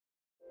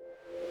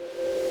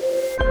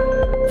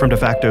From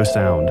DeFacto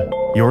Sound,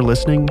 you're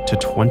listening to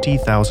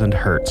 20,000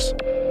 Hertz,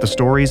 the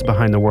stories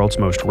behind the world's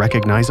most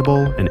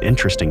recognizable and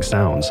interesting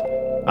sounds.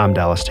 I'm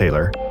Dallas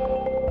Taylor.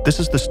 This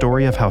is the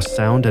story of how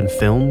sound and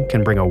film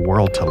can bring a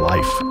world to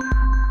life.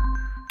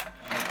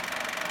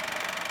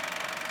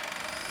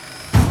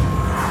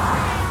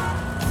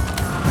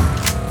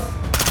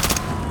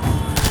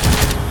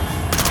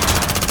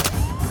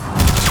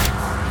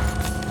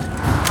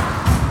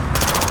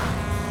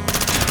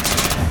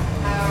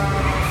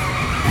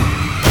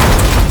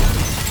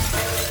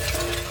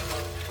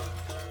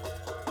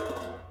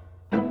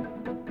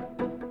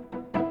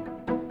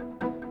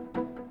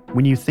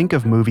 When you think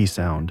of movie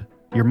sound,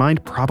 your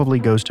mind probably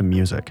goes to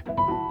music.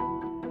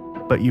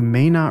 But you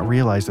may not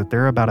realize that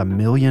there are about 1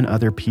 million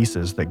other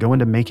pieces that go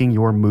into making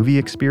your movie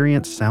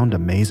experience sound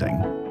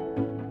amazing.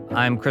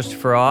 I'm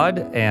Christopher Aud,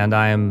 and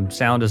I'm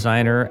sound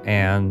designer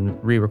and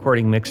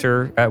re-recording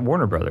mixer at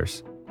Warner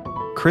Brothers.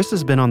 Chris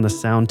has been on the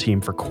sound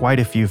team for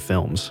quite a few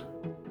films.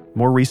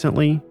 More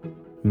recently,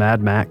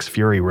 Mad Max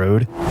Fury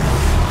Road,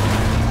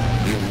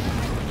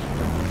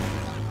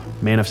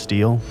 Man of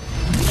Steel,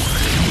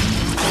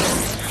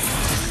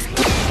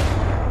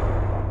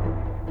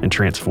 and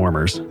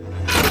Transformers.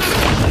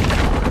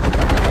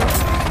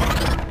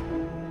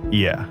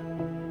 Yeah.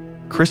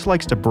 Chris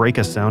likes to break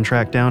a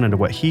soundtrack down into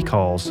what he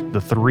calls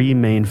the 3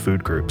 main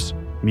food groups: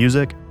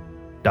 music,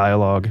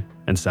 dialogue,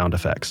 and sound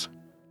effects.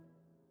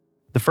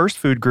 The first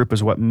food group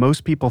is what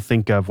most people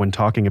think of when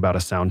talking about a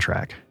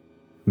soundtrack: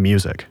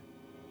 music.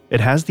 It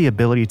has the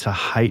ability to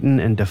heighten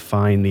and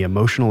define the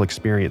emotional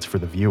experience for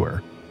the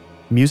viewer.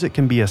 Music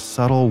can be a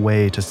subtle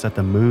way to set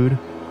the mood,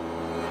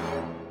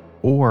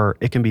 or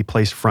it can be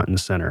placed front and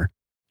center.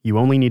 You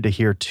only need to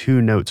hear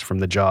 2 notes from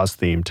the Jaws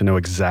theme to know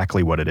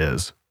exactly what it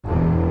is.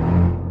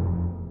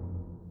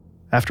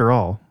 After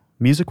all,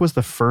 music was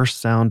the first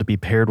sound to be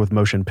paired with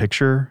motion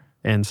picture,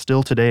 and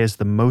still today is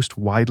the most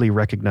widely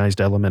recognized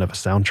element of a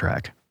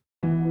soundtrack.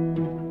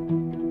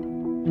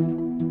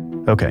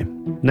 Okay,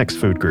 next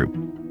food group: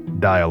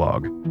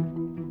 dialogue.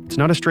 It's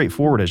not as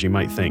straightforward as you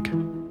might think.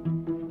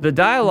 The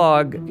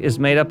dialogue is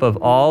made up of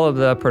all of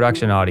the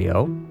production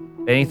audio.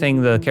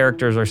 Anything the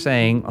characters are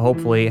saying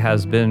hopefully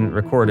has been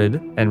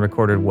recorded and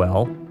recorded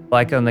well.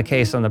 Like on the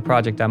case on the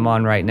project I'm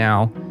on right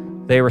now,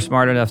 they were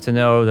smart enough to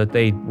know that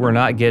they were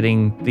not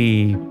getting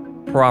the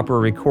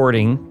proper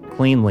recording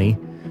cleanly.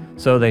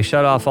 So they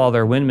shut off all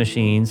their wind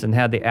machines and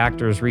had the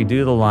actors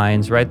redo the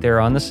lines right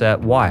there on the set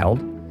wild.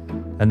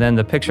 And then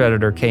the picture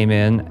editor came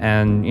in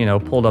and,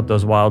 pulled up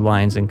those wild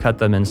lines and cut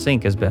them in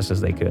sync as best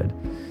as they could.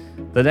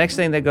 The next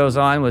thing that goes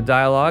on with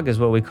dialogue is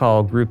what we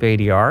call group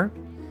ADR,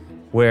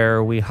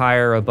 where we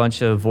hire a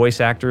bunch of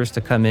voice actors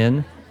to come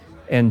in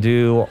and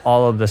do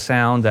all of the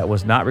sound that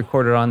was not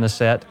recorded on the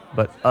set,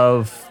 but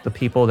of the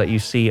people that you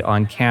see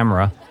on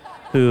camera,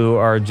 who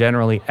are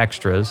generally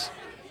extras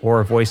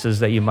or voices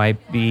that you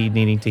might be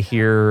needing to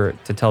hear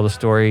to tell the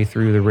story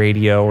through the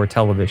radio or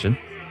television.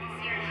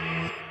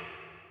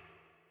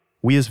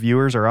 We as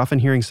viewers are often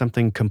hearing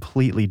something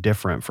completely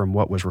different from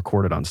what was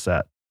recorded on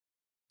set.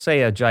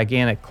 Say a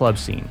gigantic club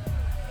scene.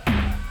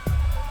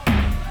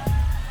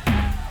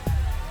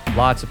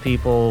 Lots of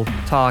people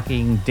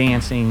talking,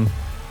 dancing,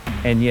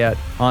 and yet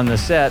on the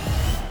set,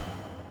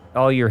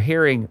 all you're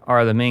hearing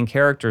are the main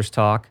characters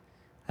talk,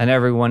 and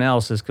everyone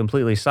else is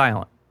completely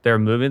silent. They're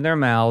moving their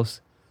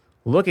mouths,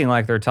 looking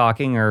like they're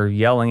talking or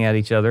yelling at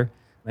each other,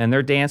 and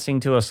they're dancing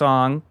to a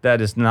song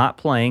that is not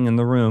playing in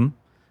the room,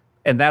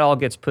 and that all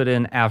gets put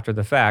in after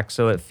the fact,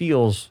 so it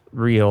feels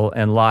real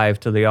and live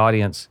to the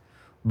audience.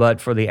 But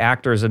for the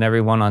actors and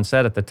everyone on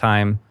set at the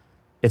time,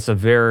 it's a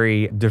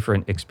very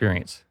different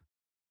experience.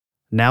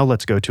 Now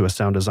let's go to a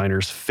sound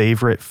designer's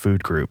favorite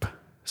food group: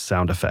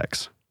 sound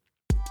effects.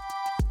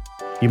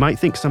 You might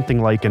think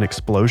something like an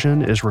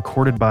explosion is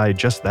recorded by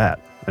just that,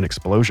 an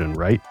explosion,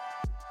 right?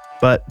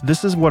 But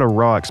this is what a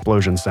raw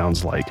explosion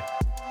sounds like.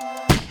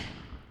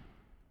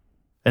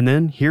 And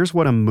then here's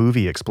what a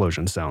movie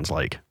explosion sounds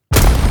like.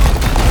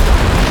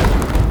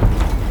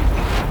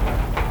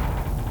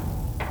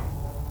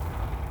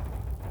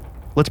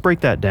 Let's break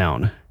that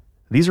down.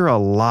 These are a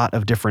lot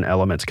of different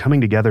elements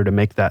coming together to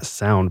make that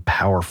sound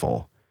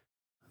powerful.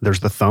 There's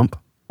the thump,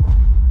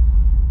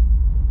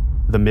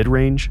 the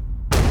mid-range,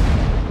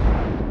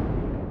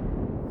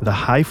 the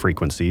high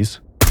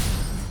frequencies,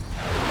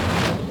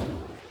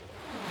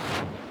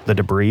 the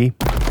debris,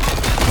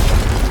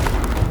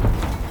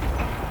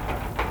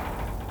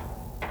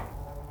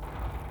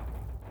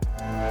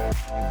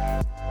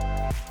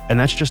 and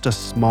that's just a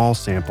small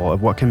sample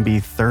of what can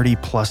be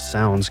 30+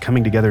 sounds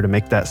coming together to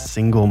make that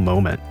single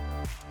moment.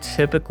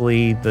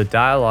 Typically, the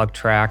dialogue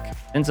track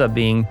ends up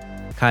being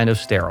kind of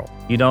sterile.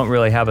 You don't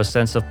really have a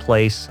sense of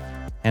place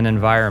and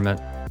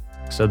environment.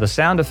 So the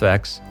sound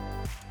effects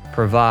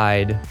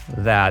provide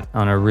that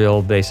on a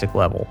real basic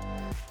level.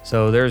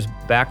 So there's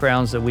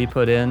backgrounds that we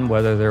put in,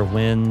 whether they're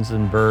winds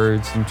and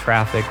birds and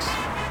traffics,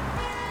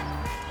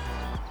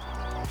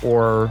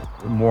 or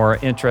more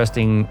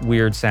interesting,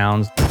 weird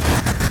sounds.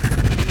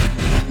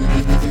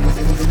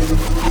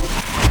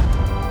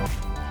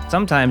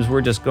 Sometimes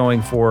we're just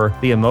going for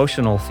the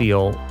emotional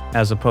feel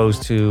as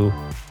opposed to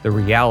the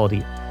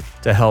reality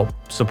to help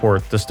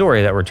support the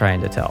story that we're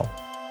trying to tell.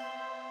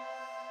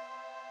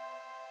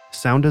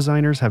 Sound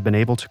designers have been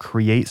able to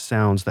create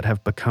sounds that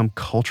have become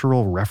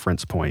cultural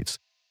reference points,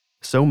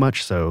 so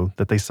much so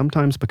that they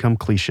sometimes become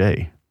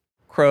cliché.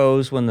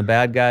 Crows when the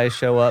bad guys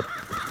show up.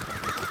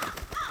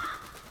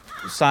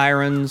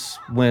 Sirens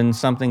when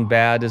something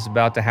bad is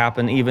about to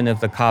happen, even if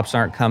the cops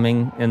aren't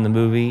coming in the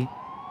movie.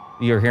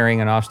 You're hearing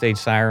an offstage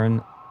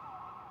siren.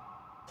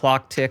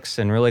 Clock ticks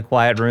in really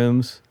quiet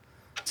rooms.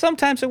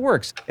 Sometimes it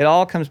works. It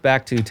all comes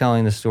back to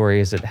telling the story.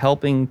 Is it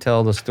helping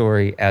tell the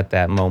story at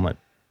that moment?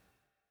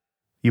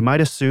 You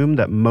might assume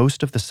that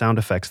most of the sound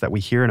effects that we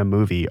hear in a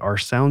movie are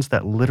sounds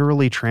that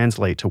literally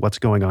translate to what's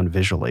going on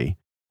visually.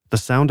 The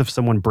sound of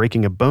someone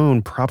breaking a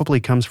bone probably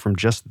comes from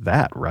just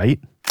that, right?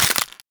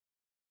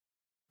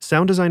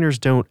 Sound designers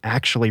don't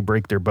actually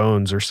break their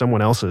bones or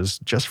someone else's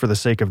just for the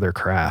sake of their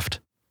craft.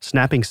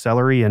 Snapping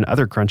celery and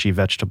other crunchy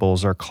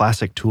vegetables are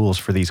classic tools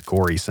for these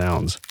gory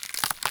sounds.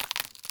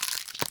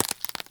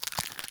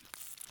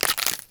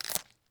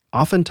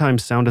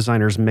 Oftentimes, sound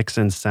designers mix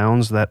in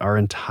sounds that are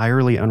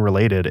entirely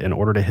unrelated in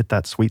order to hit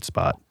that sweet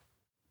spot.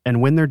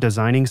 And when they're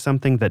designing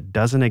something that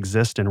doesn't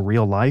exist in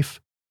real life,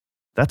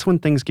 that's when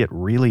things get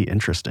really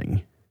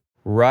interesting.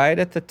 Right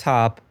at the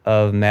top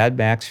of Mad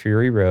Max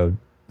Fury Road,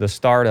 the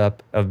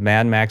startup of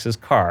Mad Max's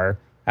car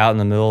out in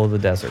the middle of the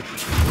desert.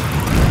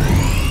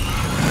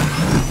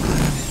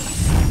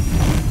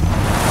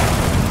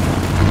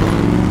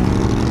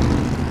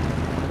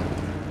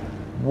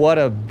 What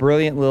a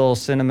brilliant little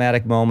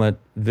cinematic moment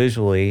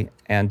visually,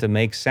 and to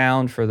make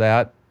sound for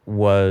that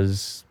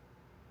was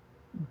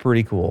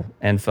pretty cool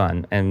and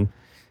fun. And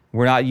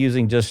we're not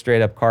using just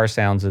straight up car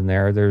sounds in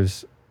there.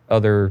 There's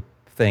other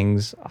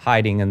things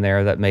hiding in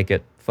there that make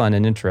it fun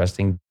and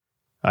interesting.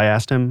 I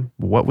asked him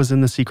what was in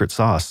the secret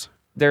sauce.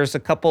 There's a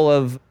couple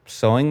of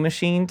sewing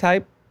machine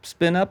type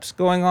spin-ups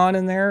going on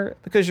in there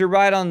because you're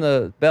right on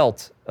the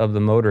belt of the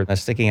motor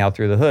that's sticking out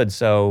through the hood.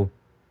 So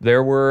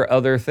there were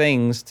other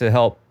things to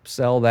help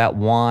sell that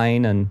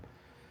whine and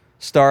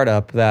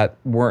startup that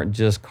weren't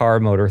just car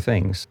motor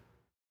things.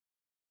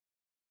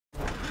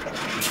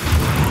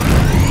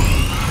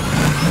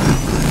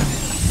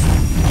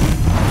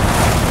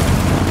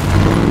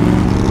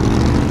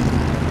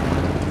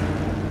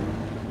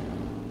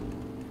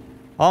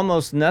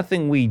 Almost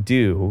nothing we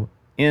do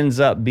ends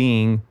up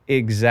being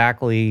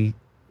exactly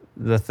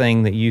the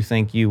thing that you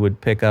think you would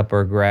pick up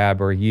or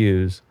grab or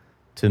use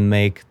to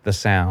make the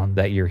sound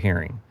that you're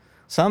hearing.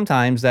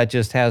 Sometimes that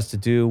just has to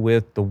do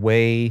with the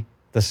way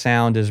the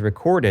sound is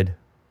recorded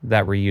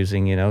that we're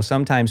using. You know,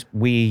 sometimes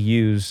we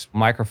use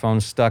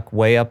microphones stuck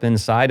way up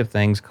inside of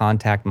things,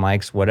 contact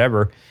mics,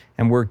 whatever,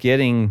 and we're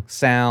getting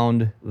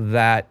sound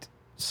that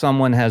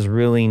someone has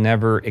really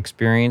never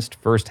experienced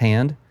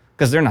firsthand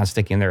because they're not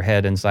sticking their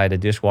head inside a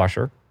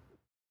dishwasher.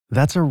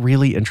 That's a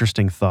really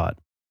interesting thought.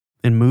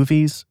 In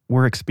movies,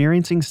 we're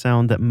experiencing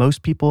sound that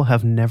most people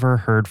have never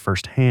heard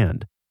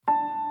firsthand.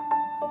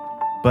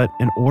 But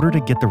in order to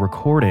get the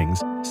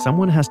recordings,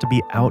 someone has to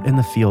be out in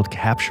the field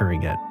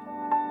capturing it.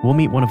 We'll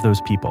meet one of those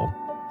people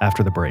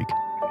after the break.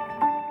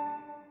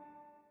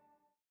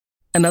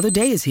 Another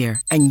day is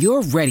here, and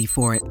you're ready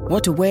for it.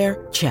 What to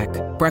wear? Check.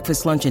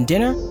 Breakfast, lunch, and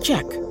dinner?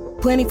 Check.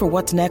 Planning for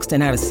what's next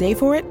and how to save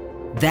for it?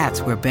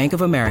 That's where Bank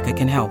of America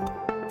can help.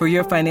 For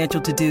your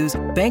financial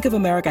to-dos, Bank of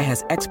America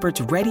has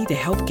experts ready to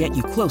help get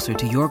you closer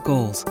to your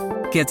goals.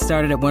 Get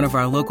started at one of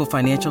our local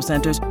financial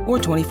centers or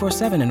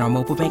 24/7 in our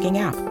mobile banking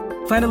app.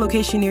 Find a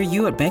location near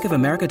you at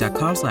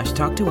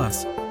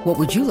bankofamerica.com/talktous. What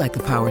would you like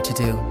the power to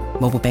do?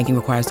 Mobile banking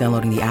requires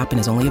downloading the app and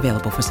is only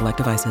available for select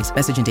devices.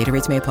 Message and data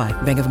rates may apply.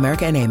 Bank of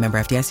America N.A., member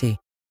FDIC.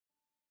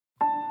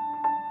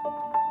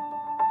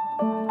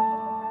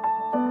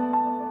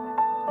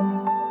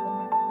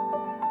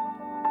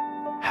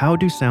 How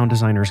do sound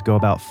designers go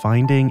about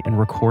finding and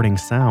recording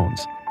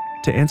sounds?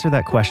 To answer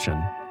that question,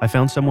 I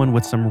found someone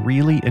with some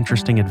really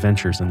interesting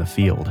adventures in the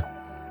field.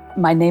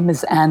 My name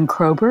is Ann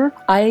Krober.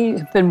 I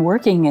have been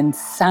working in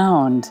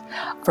sound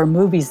for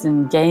movies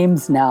and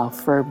games now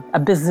for a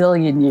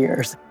bazillion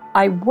years.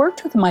 I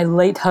worked with my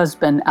late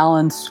husband,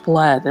 Alan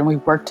Splett, and we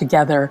worked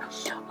together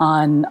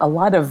on a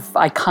lot of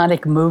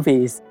iconic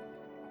movies.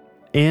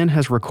 Ann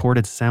has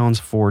recorded sounds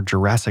for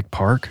Jurassic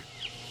Park,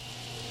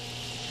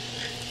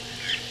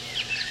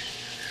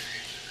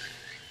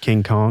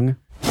 King Kong,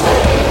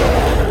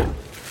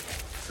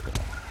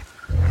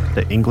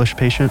 The English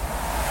Patient,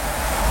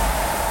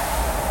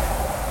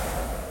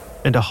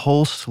 and a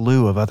whole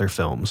slew of other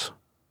films.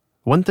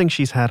 One thing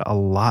she's had a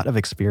lot of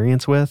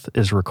experience with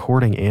is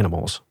recording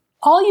animals.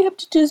 All you have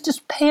to do is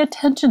just pay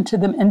attention to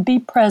them and be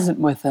present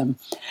with them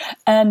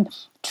and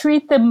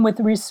treat them with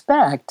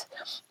respect.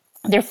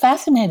 They're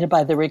fascinated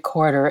by the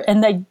recorder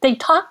and they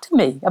talk to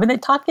me. I mean, they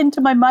talk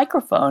into my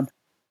microphone.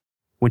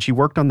 When she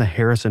worked on the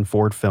Harrison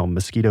Ford film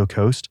Mosquito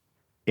Coast,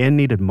 Ann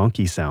needed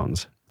monkey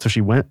sounds, so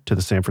she went to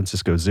the San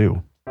Francisco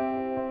Zoo.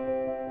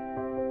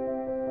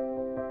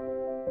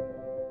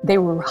 They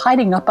were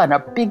hiding up on a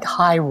big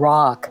high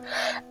rock.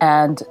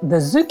 And the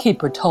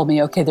zookeeper told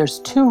me, okay, there's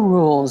 2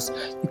 rules.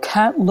 You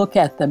can't look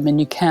at them and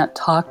you can't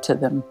talk to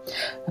them.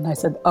 And I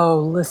said, oh,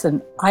 listen,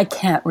 I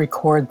can't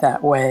record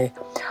that way.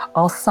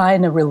 I'll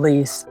sign a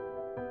release.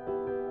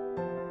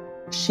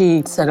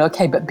 She said,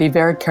 okay, but be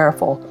very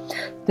careful.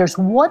 There's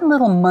one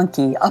little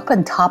monkey up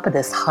on top of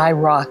this high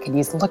rock, and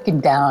he's looking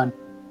down.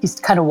 He's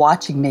kind of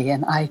watching me,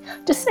 and I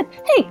just said,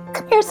 hey,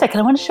 come here a second.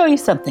 I want to show you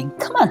something.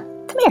 Come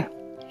on, come here.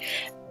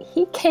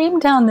 He came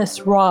down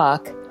this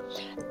rock,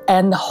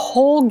 and the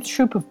whole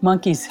troop of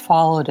monkeys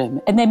followed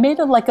him, and they made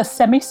like a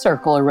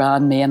semicircle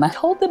around me, and I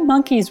told the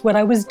monkeys what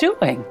I was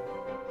doing.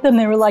 Then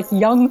they were like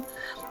young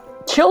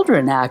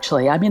children,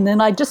 actually. I mean,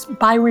 then I just,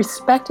 by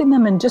respecting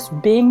them and just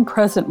being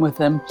present with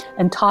them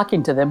and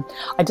talking to them,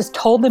 I just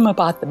told them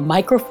about the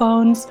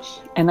microphones,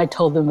 and I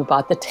told them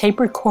about the tape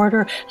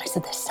recorder. I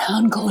said, the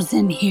sound goes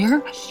in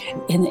here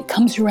and it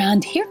comes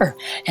around here.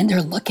 And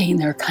they're looking,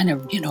 they're kind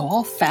of,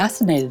 all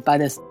fascinated by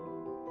this.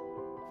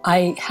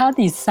 I had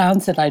these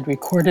sounds that I'd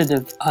recorded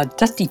of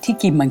dusty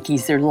tiki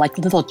monkeys. They're like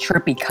little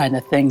chirpy kind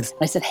of things.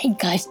 I said, hey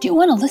guys, do you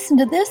want to listen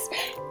to this?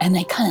 And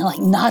they kind of like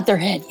nod their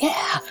head,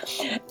 yeah.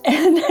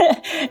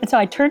 And so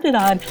I turned it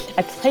on.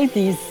 I played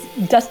these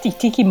dusty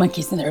tiki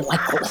monkeys, and they're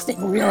like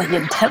listening really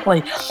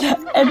intently.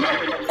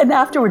 And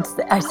afterwards,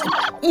 I said,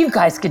 you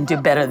guys can do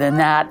better than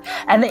that.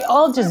 And they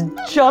all just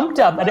jumped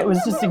up, and it was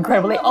just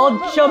incredible. They all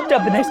jumped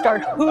up, and they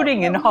started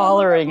hooting and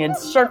hollering and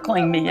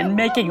circling me and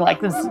making like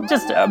this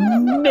just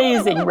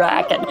amazing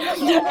racket.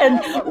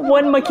 And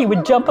one monkey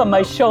would jump on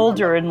my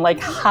shoulder and like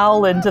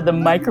howl into the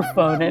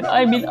microphone. And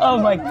I mean, oh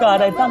my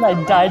God, I thought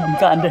I'd died and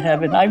gone to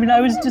heaven. I mean,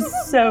 I was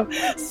just so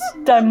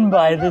stunned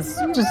by this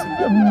just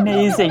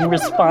amazing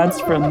response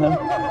from them.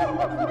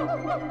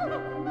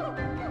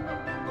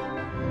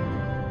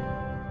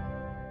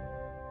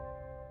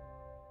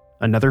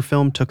 Another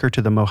film took her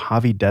to the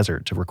Mojave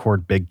Desert to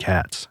record big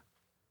cats.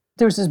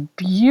 There was this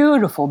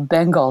beautiful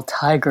Bengal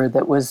tiger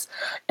that was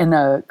in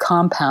a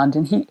compound,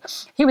 and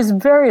he was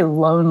very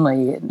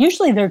lonely.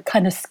 Usually they're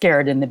kind of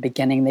scared in the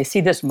beginning. They see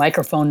this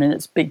microphone and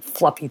this big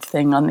fluffy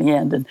thing on the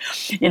end, and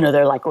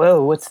they're like,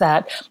 whoa, what's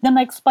that? Then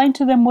I explained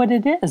to them what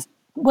it is.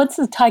 Once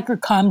the tiger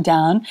calmed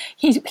down,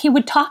 he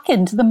would talk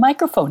into the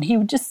microphone. He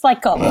would just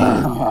like go,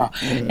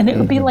 and it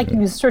would be like he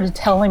was sort of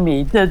telling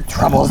me the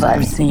troubles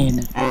I've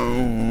seen.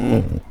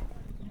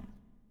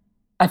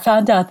 I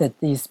found out that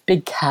these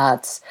big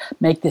cats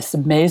make this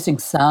amazing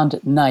sound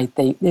at night.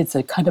 It's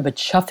a kind of a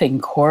chuffing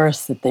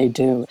chorus that they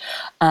do,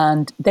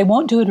 and they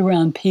won't do it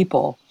around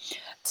people.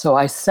 So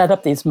I set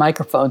up these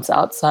microphones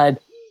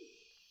outside.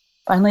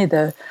 Finally,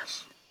 the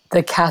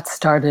cats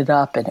started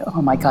up, and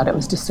oh my God, it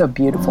was just so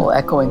beautiful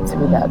echoing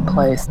through that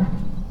place.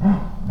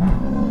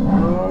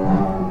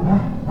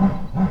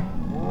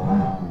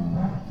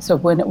 So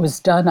when it was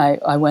done,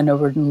 I went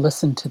over and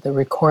listened to the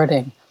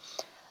recording,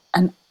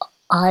 and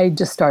I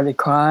just started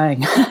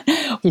crying.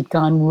 He'd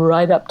gone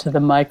right up to the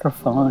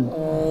microphone,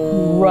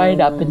 right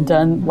up and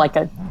done like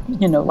like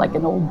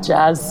an old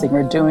jazz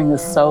singer doing the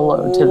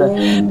solo to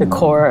the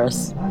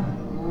chorus.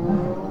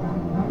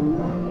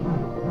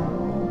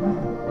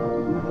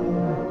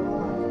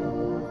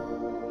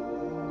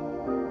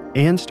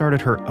 Anne started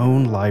her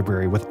own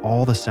library with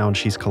all the sound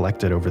she's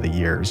collected over the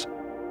years,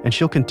 and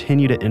she'll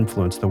continue to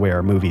influence the way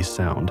our movies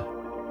sound,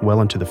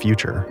 well into the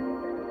future.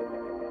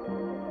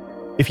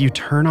 If you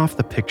turn off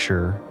the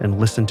picture and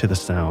listen to the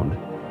sound,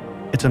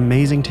 it's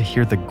amazing to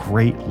hear the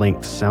great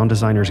lengths sound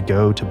designers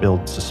go to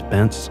build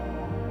suspense,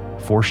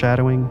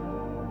 foreshadowing,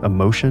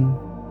 emotion.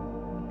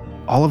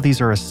 All of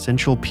these are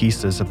essential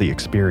pieces of the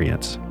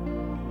experience.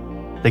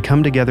 They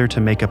come together to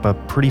make up a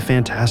pretty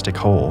fantastic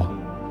whole.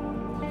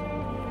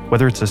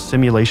 Whether it's a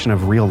simulation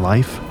of real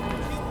life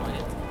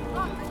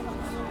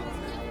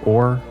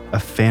or a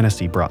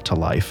fantasy brought to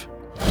life.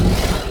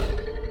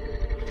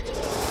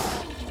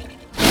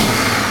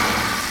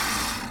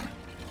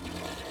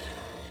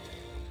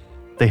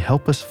 They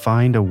help us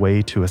find a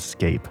way to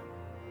escape,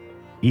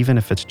 even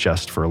if it's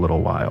just for a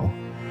little while.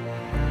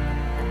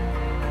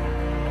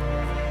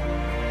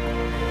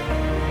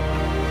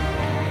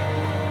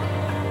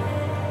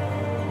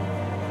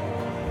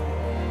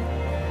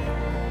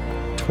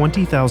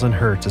 "20,000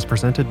 Hertz" is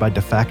presented by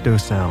DeFacto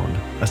Sound,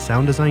 a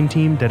sound design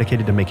team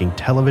dedicated to making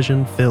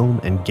television,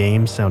 film, and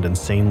games sound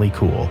insanely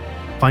cool.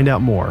 Find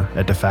out more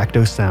at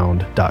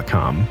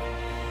defactosound.com.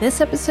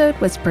 This episode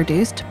was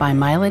produced by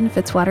Mylan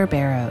Fitzwater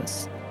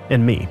Barrows.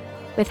 And me.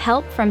 With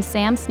help from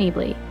Sam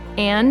Sneebly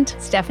and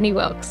Stephanie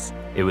Wilkes.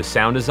 It was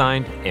sound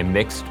designed and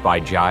mixed by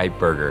Jai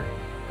Berger.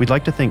 We'd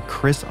like to thank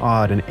Chris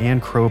Odd and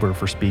Ann Krober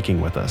for speaking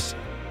with us.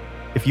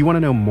 If you want to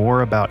know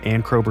more about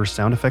Ann Krober's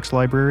sound effects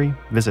library,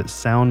 visit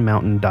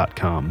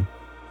soundmountain.com.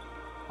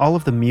 All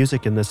of the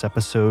music in this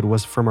episode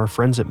was from our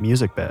friends at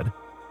MusicBed.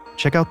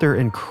 Check out their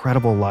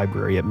incredible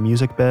library at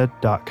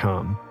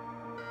musicbed.com.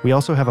 We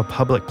also have a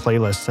public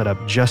playlist set up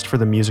just for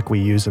the music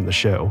we use in the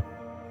show.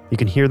 You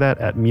can hear that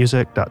at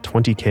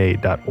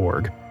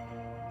music.20k.org.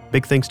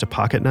 Big thanks to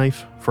Pocket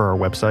Knife for our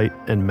website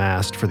and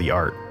Mast for the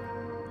art.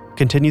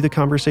 Continue the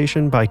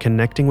conversation by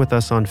connecting with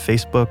us on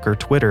Facebook or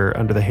Twitter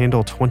under the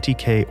handle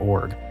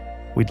 20korg.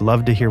 We'd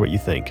love to hear what you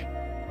think.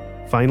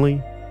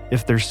 Finally,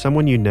 if there's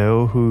someone you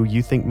know who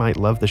you think might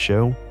love the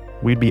show,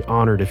 we'd be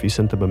honored if you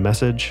sent them a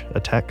message,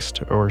 a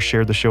text, or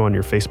shared the show on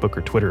your Facebook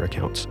or Twitter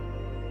accounts.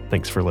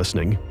 Thanks for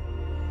listening.